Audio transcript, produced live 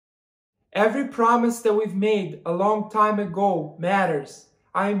Every promise that we've made a long time ago matters.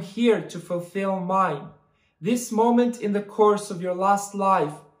 I am here to fulfill mine. This moment in the course of your last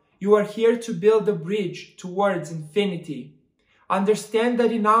life, you are here to build a bridge towards infinity. Understand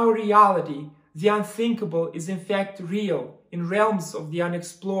that in our reality, the unthinkable is in fact real in realms of the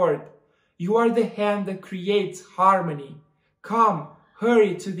unexplored. You are the hand that creates harmony. Come,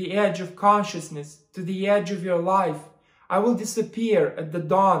 hurry to the edge of consciousness, to the edge of your life. I will disappear at the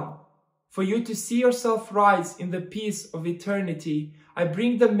dawn. For you to see yourself rise in the peace of eternity, I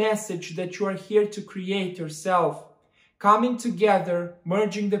bring the message that you are here to create yourself. Coming together,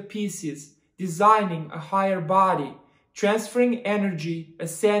 merging the pieces, designing a higher body, transferring energy,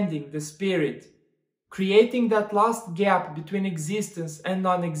 ascending the spirit. Creating that last gap between existence and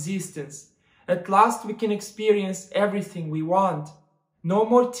non-existence. At last we can experience everything we want. No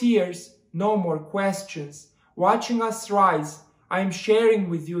more tears, no more questions. Watching us rise, I am sharing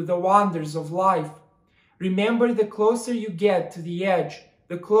with you the wonders of life. Remember, the closer you get to the edge,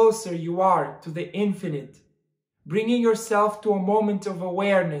 the closer you are to the infinite. Bringing yourself to a moment of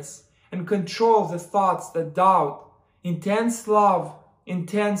awareness and control the thoughts that doubt. Intense love,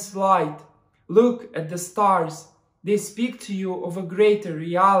 intense light. Look at the stars. They speak to you of a greater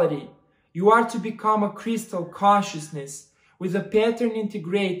reality. You are to become a crystal consciousness with a pattern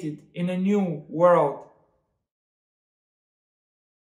integrated in a new world.